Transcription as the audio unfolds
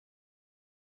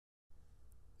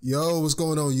Yo, what's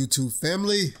going on, YouTube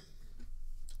family?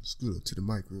 Scoot up to the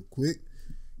mic real quick.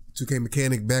 2K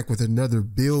Mechanic back with another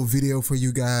build video for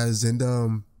you guys, and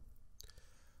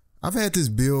I've had this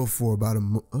build for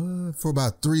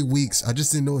about 3 weeks. I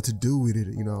just didn't know what to do with it.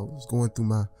 You know, I was going through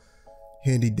my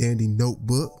handy dandy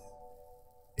notebook,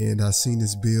 and I seen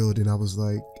this build, and I was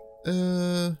like,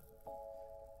 I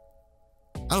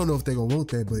don't know if they're gonna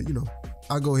want that, but you know,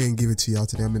 I'll go ahead and give it to y'all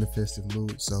today. I'm in a festive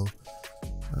mood, so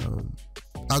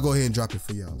I'll go ahead and drop it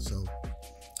for y'all. So,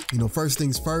 you know, first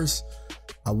things first,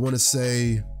 I want to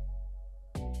say,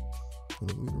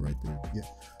 right there. Yeah,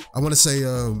 I want to say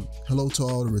hello to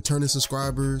all the returning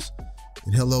subscribers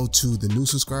and hello to the new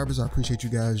subscribers. I appreciate you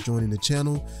guys joining the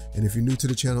channel. And if you're new to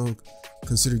the channel,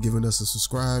 consider giving us a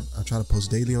subscribe. I try to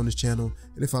post daily on this channel,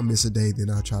 and if I miss a day, then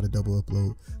I'll try to double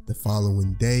upload the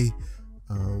following day.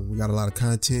 We got a lot of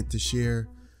content to share.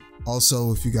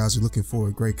 Also, if you guys are looking for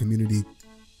a great community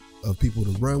of people to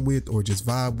run with or just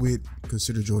vibe with,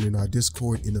 consider joining our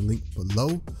Discord in the link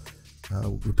below.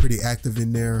 We're pretty active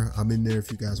in there. I'm in there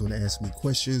if you guys want to ask me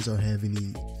questions or have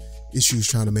any issues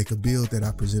trying to make a build that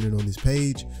I presented on this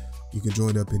page. You can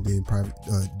join up and then private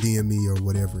DM me or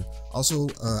whatever. Also,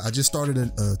 I just started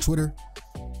a Twitter.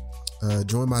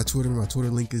 Join my Twitter. My Twitter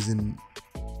link is in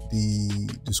the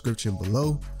description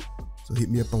below. So hit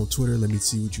me up on Twitter. Let me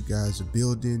see what you guys are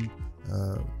building.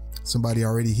 Somebody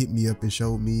already hit me up and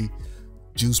showed me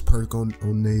juice perk on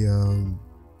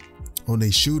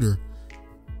a shooter.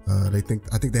 I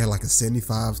think they had like a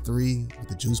 75-3 with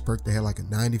the juice perk. They had like a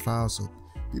 95. So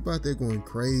people out there going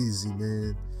crazy,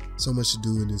 man. So much to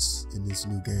do in this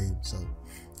new game. So,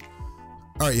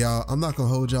 all right, y'all. I'm not gonna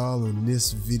hold y'all on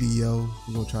this video.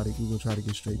 We're gonna try to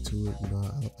get straight to it. You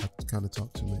know, I kind of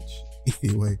talk too much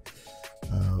anyway.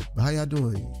 But how y'all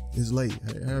doing? It's late.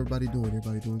 How everybody doing?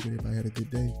 Everybody doing good? Everybody had a good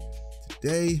day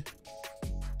today?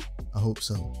 I hope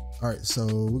so. All right,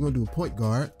 so we're gonna do a point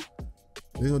guard.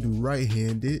 We're gonna do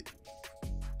right-handed.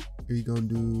 We're gonna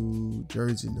do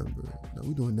jersey number. No,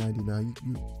 we're doing 99.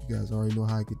 You guys already know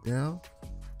how I get down.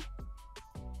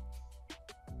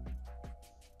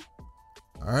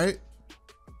 All right.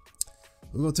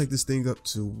 We're gonna take this thing up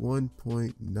to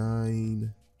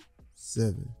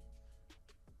 1.97.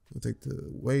 We'll take the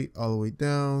weight all the way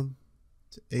down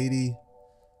to 80.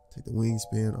 Take the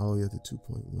wingspan all the way up to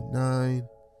 2.19.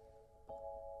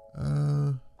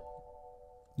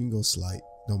 You can go slight,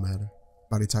 don't matter.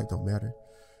 Body type don't matter.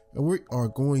 And we are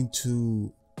going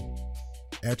to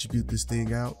attribute this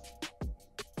thing out.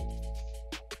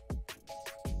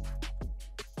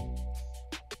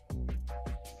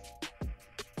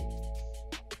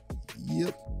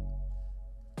 Yep.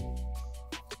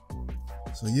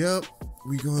 So, yep.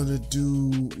 We're gonna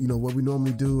do, you know, what we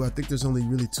normally do. I think there's only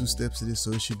really 2 steps to this,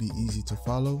 so it should be easy to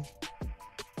follow.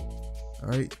 All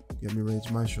right, get me range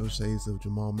maestro shades of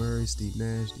Jamal Murray, Steve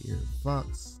Nash, De'Aaron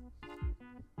Fox.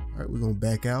 All right, we're gonna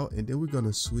back out, and then we're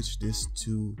gonna switch this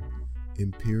to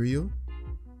Imperial.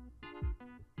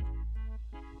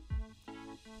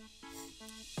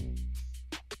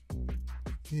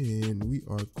 And we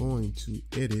are going to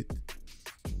edit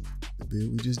the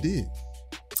build we just did.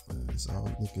 It's all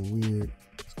looking weird.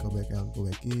 Let's go back out and go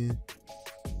back in.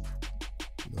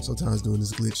 You know, sometimes doing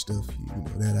this glitch stuff, you know,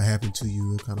 that'll happen to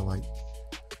you. Kind of like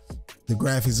the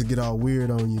graphics will get all weird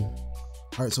on you.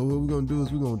 All right, so what we're gonna do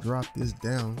is we're gonna drop this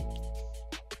down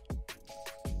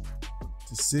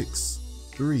to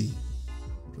 6'3".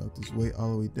 Drop this weight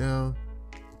all the way down.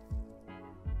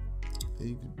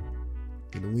 And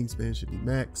the wingspan should be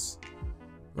max,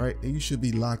 right? And you should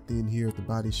be locked in here at the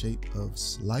body shape of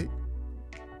slight.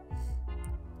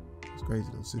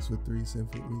 Crazy though, 6'3",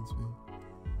 7-foot wingspan.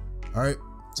 All right,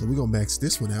 so we're gonna max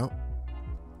this one out.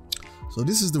 So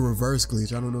this is the reverse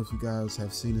glitch. I don't know if you guys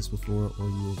have seen this before or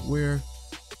you're aware.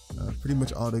 Pretty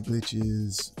much all the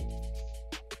glitches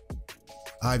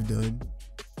I've done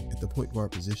at the point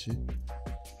guard position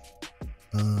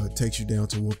takes you down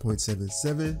to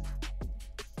 1.77,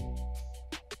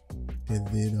 and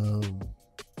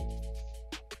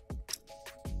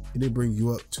then bring you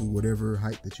up to whatever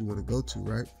height that you want to go to,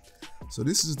 right? So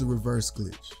this is the reverse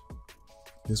glitch.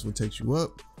 This one takes you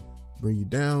up, bring you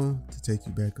down to take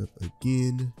you back up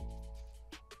again.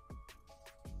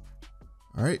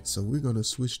 All right, so we're gonna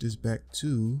switch this back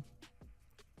to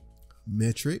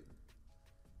metric.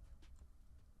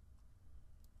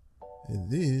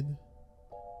 And then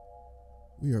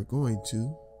we are going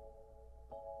to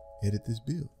edit this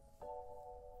build.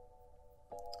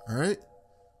 All right.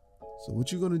 So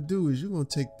what you're gonna do is you're gonna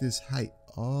take this height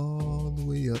all the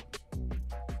way up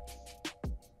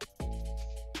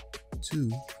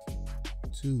to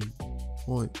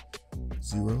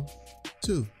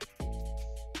 2.02.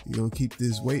 You're gonna keep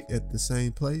this weight at the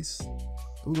same place.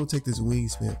 We're gonna take this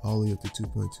wingspan all the way up to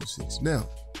 2.26. Now,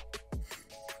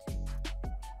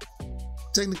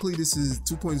 technically this is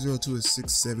 2.02 is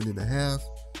 6'7.5",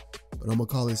 but I'm gonna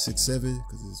call it 6'7"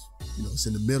 because it's, you know, it's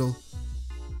in the middle.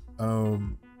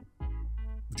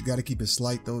 But you gotta keep it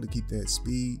slight though to keep that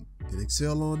speed and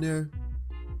excel on there.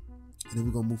 And then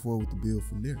we're gonna move forward with the build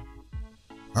from there.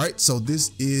 All right, so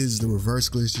this is the reverse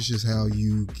glitch. This is how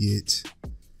you get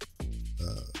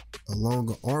a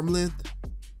longer arm length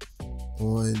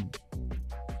on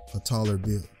a taller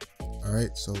build. All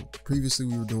right, so previously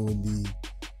we were doing the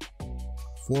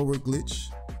forward glitch,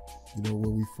 you know, where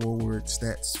we forward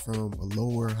stats from a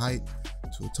lower height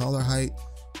to a taller height.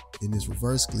 In this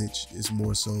reverse glitch, is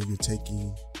more so you're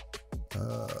taking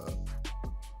the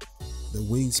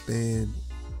wingspan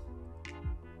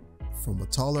from a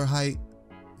taller height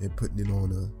and putting it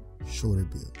on a shorter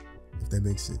build, if that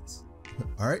makes sense.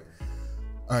 All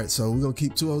right, so we're gonna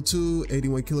keep 202,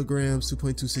 81 kilograms,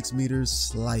 2.26 meters,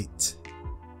 slight.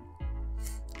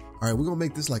 All right, we're gonna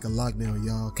make this like a lockdown,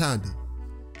 y'all, kinda.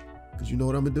 Cause you know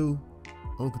what I'm gonna do?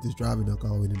 I'm gonna put this driving dunk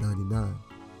all the way to 99.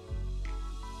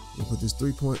 We'll put this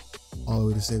 3-point all the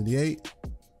way to 78.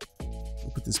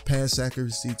 We'll put this pass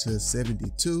accuracy to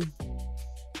 72.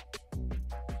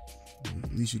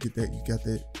 At least you get that, you got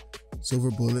that silver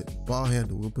bullet. Ball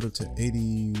handle, we'll put up to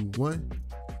 81.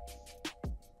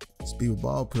 Speed with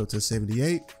ball, put up to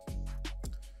 78.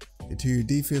 Interior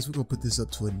defense, we're gonna put this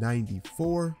up to a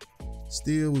 94.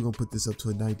 Steal, we're gonna put this up to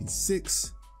a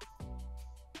 96.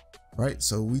 Right,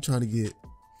 so we trying to get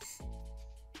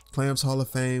Clams Hall of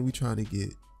Fame. We trying to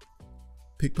get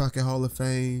Pickpocket Hall of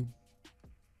Fame.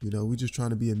 You know, we just trying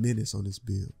to be a menace on this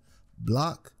build.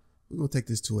 Block, we're gonna take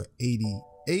this to an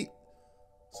 88.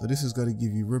 So this is gonna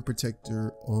give you rim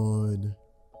protector on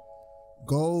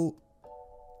gold,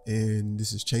 and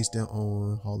this is chase down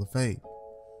on Hall of Fame.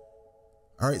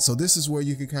 All right, so this is where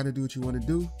you can kind of do what you want to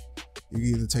do. You can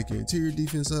either take your interior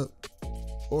defense up,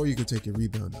 or you can take your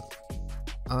rebound up.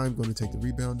 I'm going to take the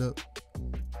rebound up,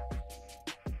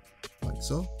 like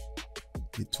so.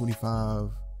 Get 25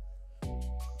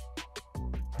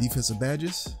 defensive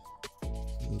badges.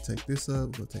 So we'll take this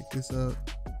up, we'll take this up,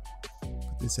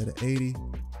 put this at an 80. Too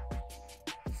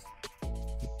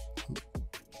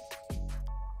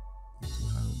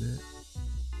high on that.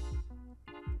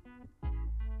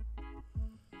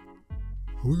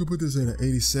 We're gonna put this at an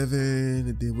 87,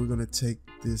 and then we're gonna take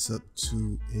this up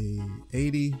to a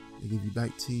 80. They give you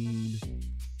 19.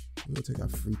 We're gonna take our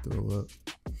free throw up.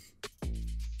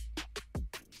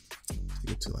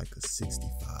 Take it to like a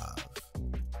 65.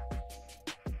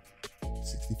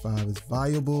 65 is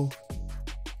viable.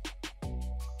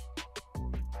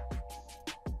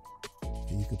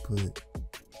 And you can put, you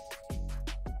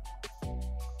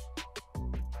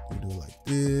can do it like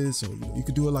this, or you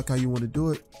can do it like how you want to do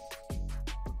it.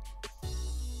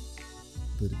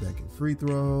 Put it back in free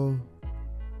throw.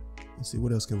 Let's see,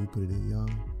 what else can we put it in, y'all?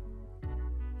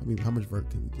 I mean, how much vert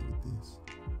can we get with this?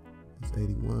 It's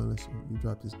 81. Let's see, we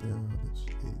drop this down. That's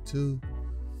 82.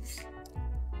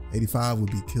 85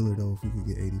 would be killer though if we could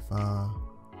get 85.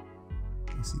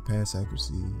 Let's see, pass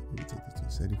accuracy. We'll take this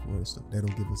to 74 and stuff. That'll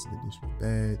give us an additional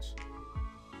badge.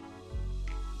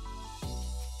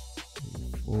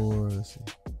 84. Let's see.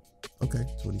 Okay,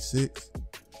 26.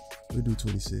 We'll do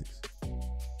 26.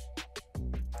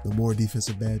 The more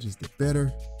defensive badges, the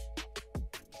better.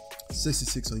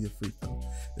 66 on your free throw.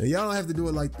 Now, y'all don't have to do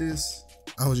it like this.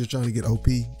 I was just trying to get OP.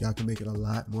 Y'all can make it a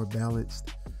lot more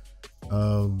balanced.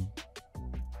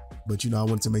 But, you know, I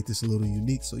wanted to make this a little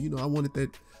unique. So, you know, I wanted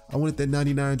that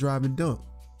 99 drive and dunk.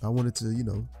 I wanted to, you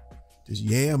know, just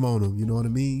yam on them. You know what I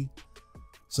mean?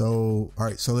 So, all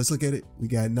right. So let's look at it. We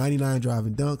got 99 drive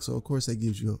and dunk. So, of course, that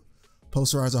gives you a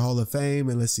posterizer Hall of Fame.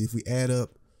 And let's see if we add up.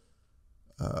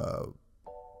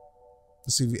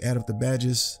 Let's see if we add up the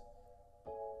badges.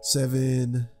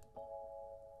 7,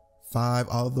 5.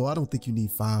 Although I don't think you need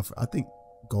 5. I think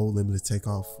gold limited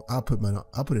takeoff. I'll put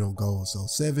it on gold. So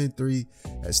 7, 3,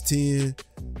 that's 10,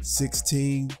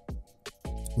 16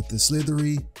 with the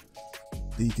slithery.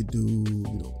 Then you could do,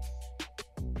 you know,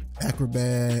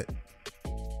 acrobat,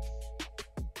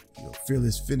 you know,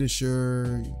 fearless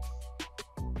finisher.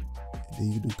 And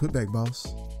then you can do putback boss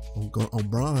on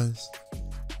bronze,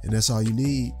 and that's all you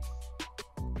need.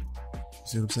 You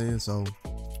see what I'm saying? So,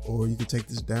 or you can take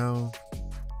this down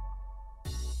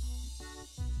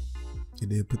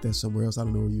and then put that somewhere else. I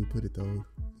don't know where you put it though.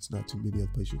 It's not too many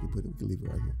other places you can put it. We can leave it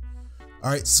right here.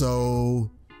 All right,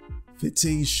 so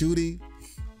 15 shooting.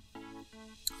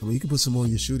 I mean, you can put some on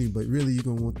your shooting, but really you're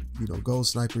gonna want, you know, gold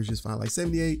snipers just fine. Like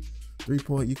 78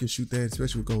 3-point, you can shoot that,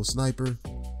 especially with gold sniper.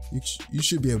 you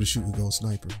should be able to shoot with Gold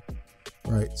Sniper,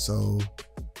 right? So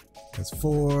that's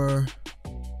 4,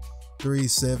 3,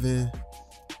 7,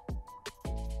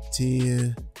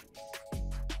 10,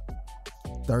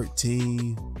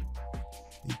 13.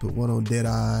 You put one on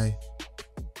Deadeye,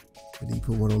 and then you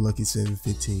put one on Lucky 7,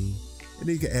 15. And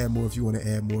then you can add more if you want to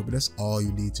add more, but that's all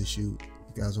you need to shoot.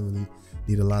 You guys don't really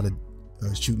need a lot of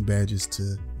shooting badges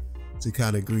to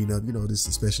kind of green up. You know, we're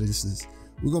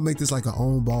gonna make this like an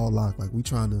own ball lock. Like we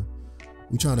trying to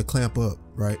clamp up,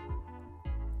 right?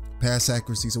 Pass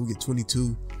accuracy, so we get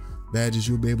 22 badges.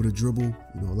 You'll be able to dribble.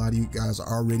 You know, a lot of you guys are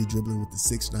already dribbling with the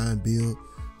 6'9" build,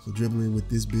 so dribbling with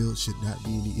this build should not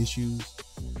be any issues.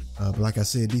 But like I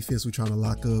said, defense, we're trying to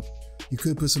lock up. You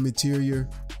could put some interior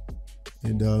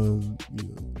and you know,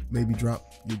 maybe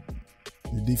drop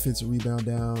your defensive rebound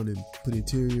down and put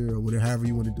interior or whatever, however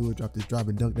you want to do it. Drop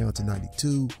and dunk down to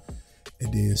 92,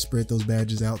 and then spread those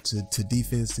badges out to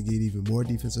defense to get even more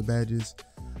defensive badges.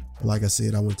 But like I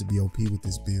said, I want to be OP with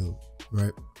this build,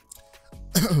 right?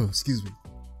 Excuse me.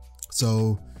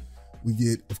 So we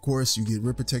get, of course, you get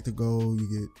Rim Protector gold, you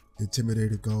get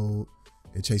Intimidator gold,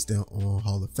 and Chase Down on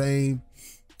Hall of Fame,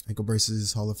 Ankle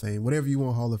Braces Hall of Fame, whatever you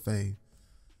want Hall of Fame,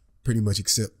 pretty much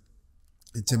except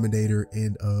Intimidator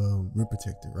and Rim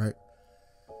Protector, right?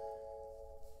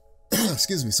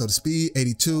 Excuse me. So the speed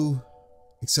 82,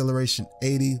 acceleration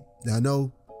 80. Now I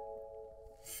know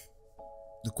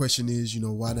the question is, you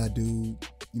know, why not do?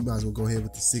 You might as well go ahead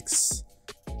with the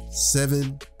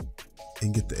 6'7"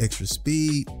 and get the extra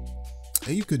speed.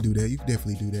 And you could do that. You could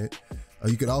definitely do that.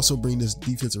 You could also bring this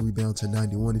defensive rebound to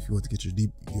 91 if you want to get if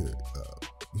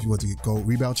you want to get gold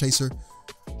rebound chaser.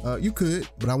 You could,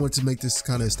 but I want to make this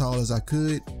kind of as tall as I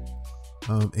could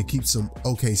and keep some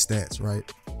okay stats, right?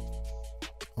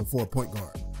 For a point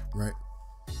guard, right?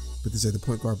 Put this at the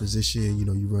point guard position. You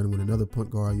know, you run with another point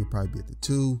guard, you'll probably be at the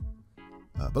 2.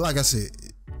 But like I said,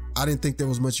 I didn't think there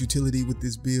was much utility with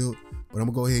this build, but I'm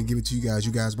gonna go ahead and give it to you guys.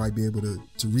 You guys might be able to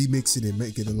remix it and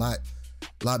make it a lot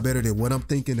better than what I'm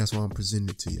thinking. That's why I'm presenting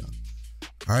it to y'all.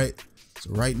 All right. So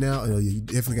right now, you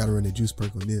definitely got to run the juice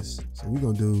perk on this. So we're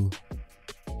gonna do.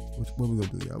 What we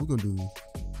gonna do, y'all? We're gonna do.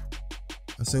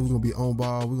 I said we're gonna be on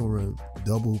ball. We're gonna run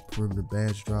double perimeter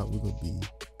badge drop. We're gonna be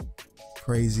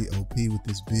crazy OP with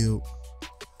this build.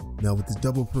 Now with this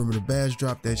double perimeter badge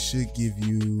drop, that should give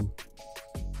you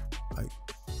like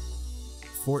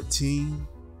 14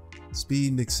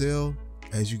 speed and excel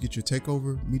as you get your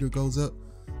takeover meter goes up.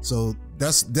 So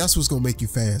that's what's gonna make you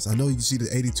fast. I know you can see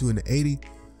the 82 and the 80,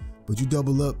 but you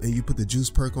double up and you put the juice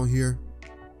perk on here,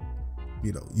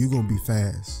 you know, you're gonna be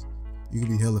fast. You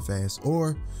can be hella fast.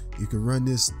 Or you can run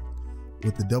this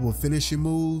with the double finishing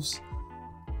moves,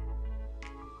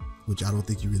 which I don't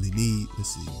think you really need.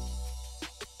 Let's see.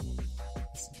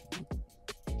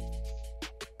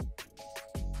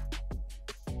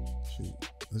 Shoot.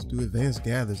 Let's do advanced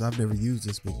gathers. I've never used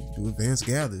this, but do advanced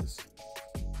gathers.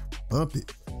 Bump it.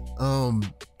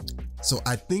 So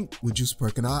I think with juice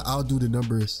perk, and I'll do the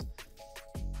numbers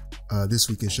this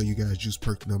week and show you guys juice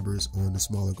perk numbers on the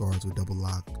smaller guards with double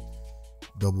lock,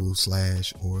 double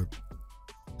slash, or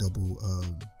double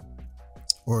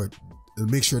or a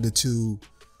mixture of the two,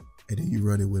 and then you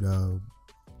run it with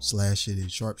slash it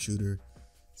and sharpshooter.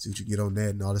 See what you get on that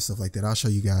and all this stuff like that. I'll show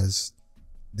you guys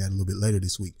that a little bit later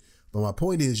this week. But my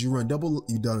point is, you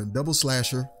done double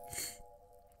slasher,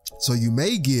 so you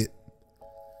may get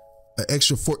an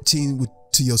extra 14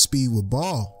 to your speed with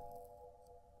ball,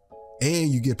 and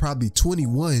you get probably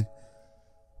 21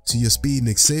 to your speed and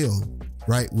excel,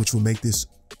 right? Which will make this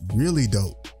really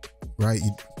dope, right?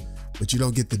 But you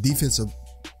don't get the defensive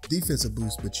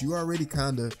boost, but you already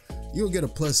you'll get a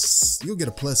plus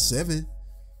 7,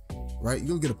 right?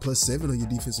 You'll get a plus 7 on your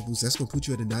defensive boost. That's gonna put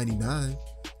you at a 99,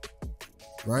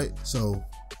 right? So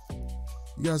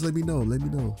you guys let me know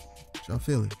what y'all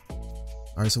feeling.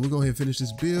 All right, so we're going to go ahead and finish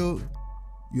this build.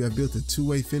 You have built a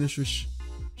two-way finisher,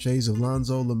 shades of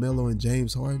Lonzo, LaMelo, and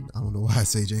James Harden. I don't know why I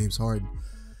say James Harden.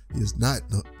 He's not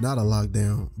a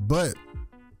lockdown, but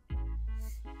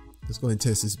let's go ahead and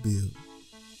test this build.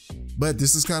 But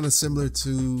this is kind of similar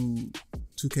to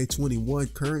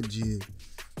 2K21 current gen,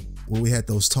 when we had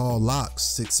those tall locks,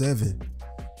 6'7",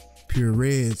 pure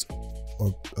reds,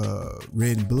 or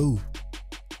red and blue.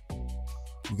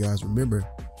 You guys remember?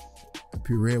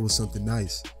 Pure red was something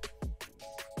nice.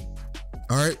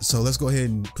 All right, so let's go ahead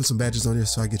and put some badges on here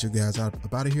so I get you guys up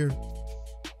out of here.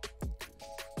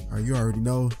 All right, you already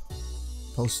know.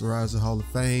 Posterizer Hall of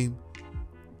Fame,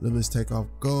 Limitless Takeoff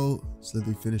Gold,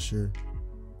 Slithery Finisher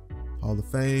Hall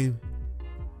of Fame.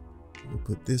 We'll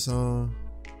put this on,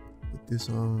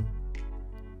 and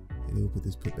then we'll put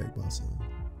this putback boss on.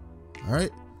 All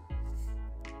right.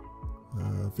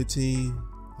 15,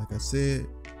 like I said.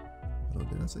 Hold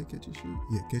on, did I say catch and shoot?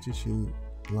 Yeah, catch and shoot,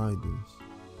 blinders,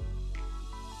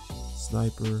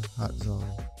 sniper, hot zone,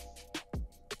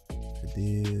 and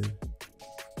then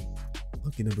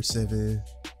lucky number 7,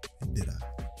 and did I?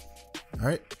 All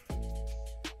right.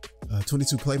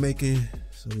 22 playmaking.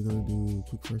 So we're gonna do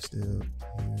quick first step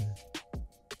here.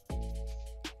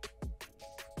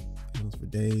 Panels for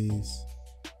days,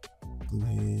 glue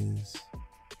hands.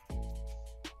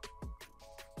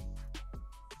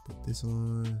 Put this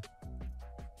on.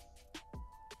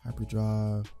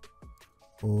 Hyperdrive,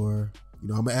 or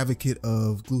I'm an advocate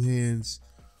of glue hands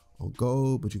on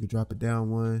gold, but you can drop it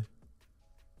down one.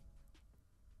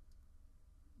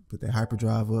 Put that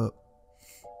hyperdrive up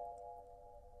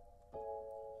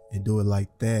and do it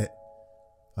like that.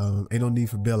 Ain't no need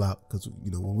for bailout, because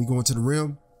when we go into the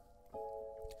rim,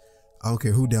 I don't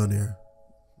care who down there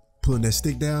pulling that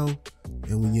stick down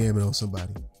and we yamming on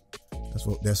somebody.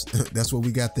 That's what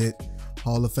we got that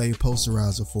Hall of Fame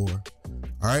posterizer for.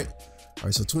 All right,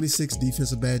 so 26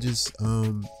 defensive badges.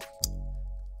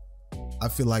 I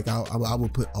feel like I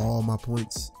would put all my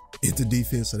points into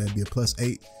defense, so that'd be a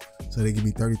 +8. So they give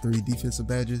me 33 defensive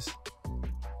badges.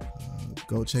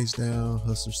 Gold chase down,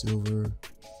 hustler silver,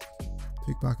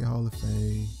 pickpocket Hall of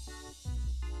Fame,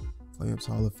 clamps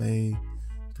Hall of Fame,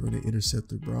 grenade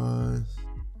interceptor bronze,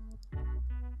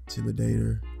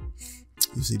 intimidator.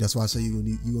 You see, that's why I say you're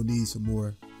gonna need some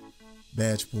more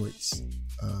badge points,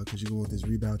 because you're gonna want this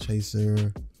rebound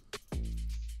chaser.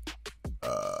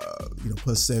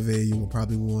 +7. You will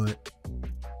probably want,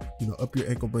 up your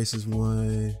ankle braces 1.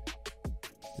 And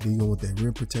then you're gonna want that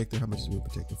rim protector. How much is rim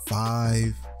protector?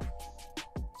 5.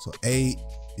 So 8.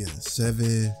 Yeah,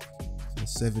 7. So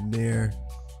 7 there.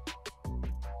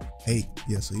 8.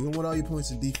 Yeah, so you're gonna want all your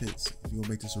points in defense if you're gonna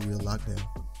make this a real lockdown,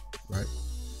 right?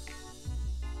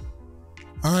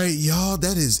 All right, y'all,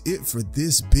 that is it for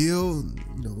this build.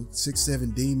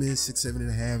 6'7" demon,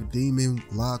 6'7.5" demon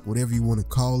lock, whatever you want to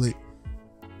call it.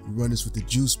 You run this with the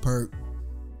juice perk,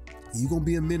 you're gonna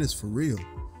be a menace for real,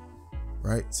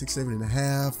 right?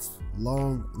 6'7.5",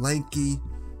 long, lanky.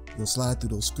 You're gonna slide through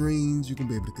those screens. You're gonna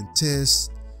be able to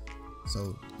contest.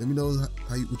 So let me know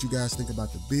what you guys think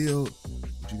about the build.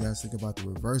 What you guys think about the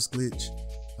reverse glitch.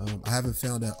 I haven't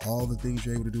found out all the things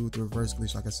you're able to do with the reverse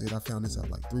glitch. Like I said, I found this out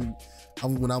like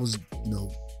when I was,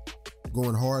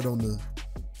 going hard on the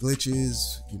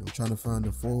glitches, trying to find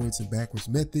the forwards and backwards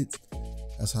methods.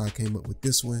 That's how I came up with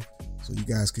this one. So you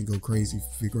guys can go crazy,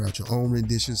 figure out your own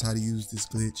renditions, how to use this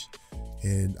glitch,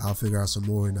 and I'll figure out some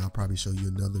more, and I'll probably show you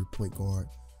another point guard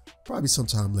probably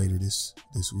sometime later this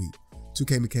week.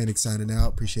 2K Mechanics signing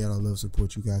out. Appreciate all the love and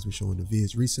support you guys been showing the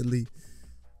vids recently.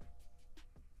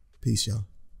 Peace, y'all.